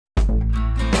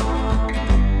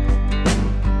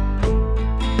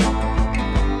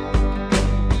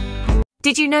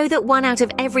Did you know that 1 out of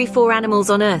every 4 animals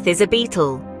on Earth is a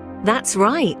beetle? That's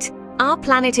right. Our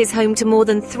planet is home to more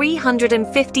than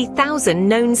 350,000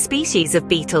 known species of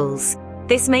beetles.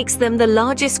 This makes them the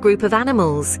largest group of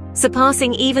animals,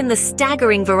 surpassing even the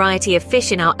staggering variety of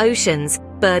fish in our oceans,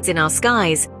 birds in our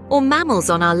skies, or mammals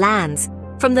on our lands.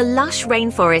 From the lush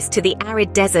rainforest to the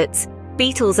arid deserts,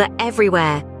 beetles are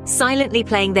everywhere, silently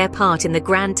playing their part in the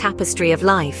grand tapestry of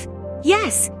life.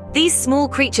 Yes, these small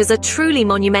creatures are truly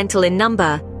monumental in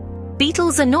number.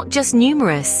 Beetles are not just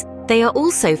numerous, they are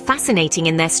also fascinating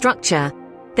in their structure.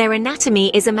 Their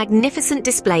anatomy is a magnificent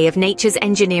display of nature's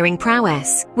engineering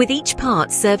prowess, with each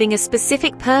part serving a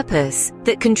specific purpose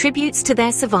that contributes to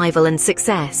their survival and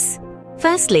success.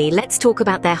 Firstly, let's talk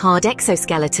about their hard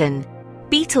exoskeleton.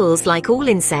 Beetles, like all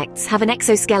insects, have an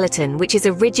exoskeleton, which is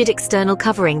a rigid external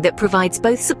covering that provides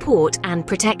both support and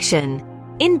protection.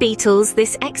 In beetles,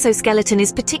 this exoskeleton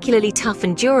is particularly tough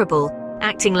and durable,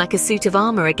 acting like a suit of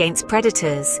armor against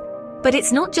predators. But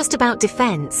it's not just about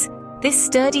defense. This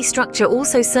sturdy structure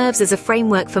also serves as a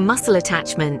framework for muscle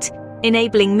attachment,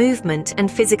 enabling movement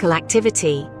and physical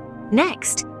activity.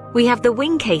 Next, we have the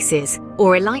wing cases,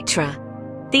 or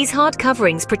elytra. These hard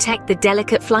coverings protect the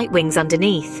delicate flight wings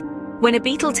underneath. When a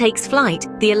beetle takes flight,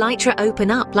 the elytra open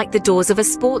up like the doors of a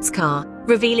sports car,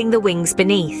 revealing the wings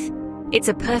beneath. It's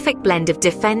a perfect blend of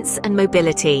defense and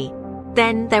mobility.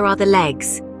 Then there are the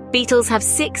legs. Beetles have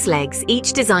 6 legs,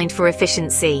 each designed for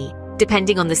efficiency.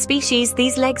 Depending on the species,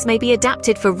 these legs may be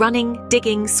adapted for running,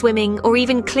 digging, swimming, or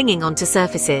even clinging onto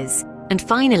surfaces. And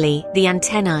finally, the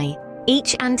antennae.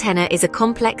 Each antenna is a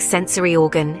complex sensory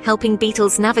organ, helping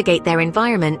beetles navigate their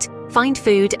environment, find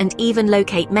food, and even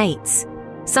locate mates.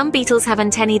 Some beetles have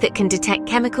antennae that can detect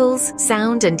chemicals,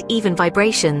 sound, and even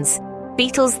vibrations.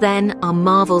 Beetles, then, are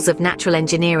marvels of natural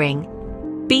engineering.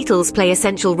 Beetles play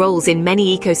essential roles in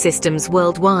many ecosystems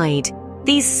worldwide.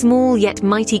 These small yet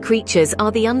mighty creatures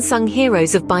are the unsung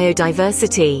heroes of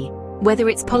biodiversity. Whether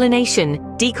it's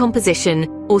pollination, decomposition,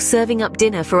 or serving up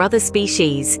dinner for other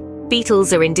species,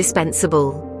 beetles are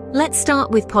indispensable. Let's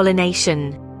start with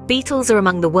pollination. Beetles are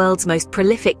among the world's most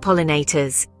prolific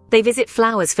pollinators. They visit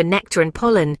flowers for nectar and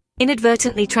pollen,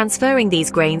 inadvertently transferring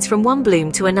these grains from one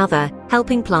bloom to another,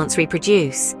 helping plants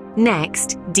reproduce.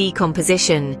 Next,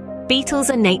 decomposition.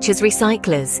 Beetles are nature's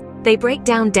recyclers. They break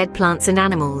down dead plants and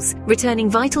animals,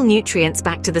 returning vital nutrients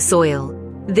back to the soil.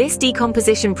 This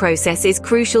decomposition process is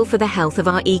crucial for the health of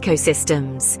our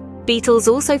ecosystems. Beetles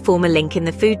also form a link in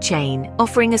the food chain,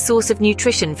 offering a source of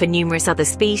nutrition for numerous other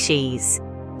species.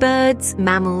 Birds,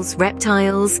 mammals,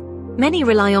 reptiles, many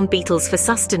rely on beetles for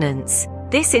sustenance.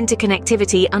 This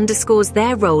interconnectivity underscores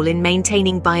their role in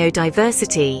maintaining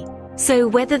biodiversity. So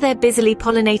whether they're busily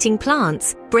pollinating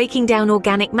plants, breaking down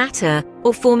organic matter,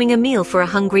 or forming a meal for a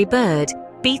hungry bird,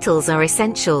 beetles are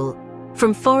essential.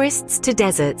 From forests to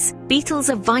deserts, beetles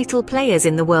are vital players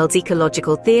in the world's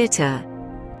ecological theatre.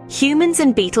 Humans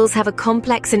and beetles have a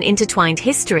complex and intertwined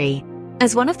history.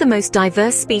 As one of the most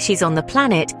diverse species on the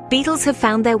planet, beetles have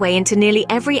found their way into nearly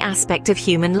every aspect of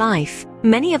human life.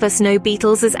 Many of us know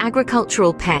beetles as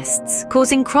agricultural pests,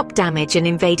 causing crop damage and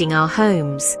invading our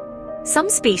homes. Some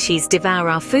species devour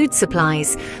our food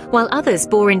supplies, while others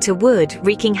bore into wood,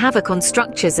 wreaking havoc on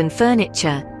structures and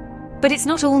furniture. But it's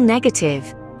not all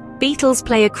negative. Beetles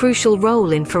play a crucial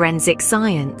role in forensic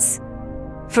science.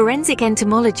 Forensic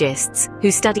entomologists, who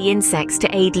study insects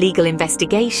to aid legal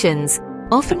investigations,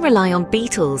 often rely on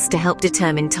beetles to help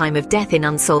determine time of death in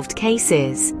unsolved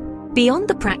cases. Beyond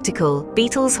the practical,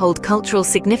 beetles hold cultural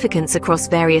significance across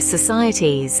various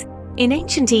societies. In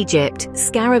ancient Egypt,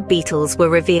 scarab beetles were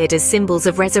revered as symbols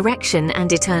of resurrection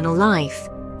and eternal life.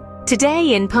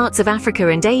 Today, in parts of Africa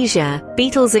and Asia,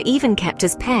 beetles are even kept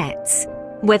as pets.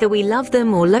 Whether we love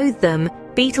them or loathe them,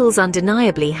 beetles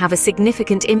undeniably have a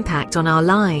significant impact on our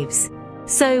lives.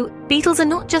 So, beetles are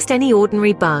not just any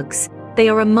ordinary bugs. They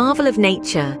are a marvel of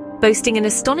nature, boasting an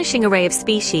astonishing array of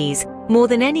species, more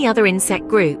than any other insect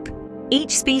group.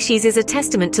 Each species is a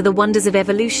testament to the wonders of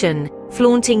evolution,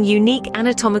 flaunting unique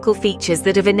anatomical features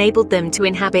that have enabled them to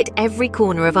inhabit every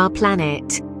corner of our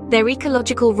planet. Their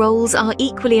ecological roles are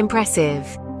equally impressive,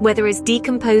 whether as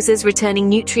decomposers returning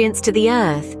nutrients to the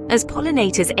earth, as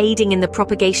pollinators aiding in the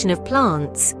propagation of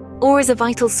plants, or as a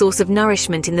vital source of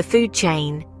nourishment in the food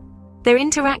chain. Their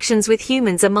interactions with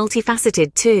humans are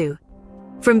multifaceted too.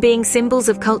 From being symbols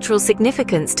of cultural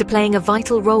significance to playing a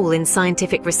vital role in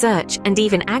scientific research and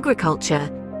even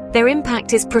agriculture, their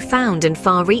impact is profound and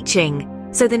far-reaching.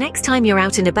 So the next time you're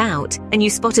out and about and you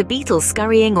spot a beetle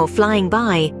scurrying or flying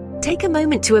by, take a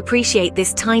moment to appreciate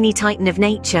this tiny titan of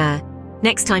nature.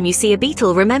 Next time you see a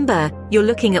beetle, remember, you're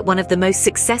looking at one of the most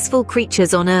successful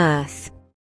creatures on Earth.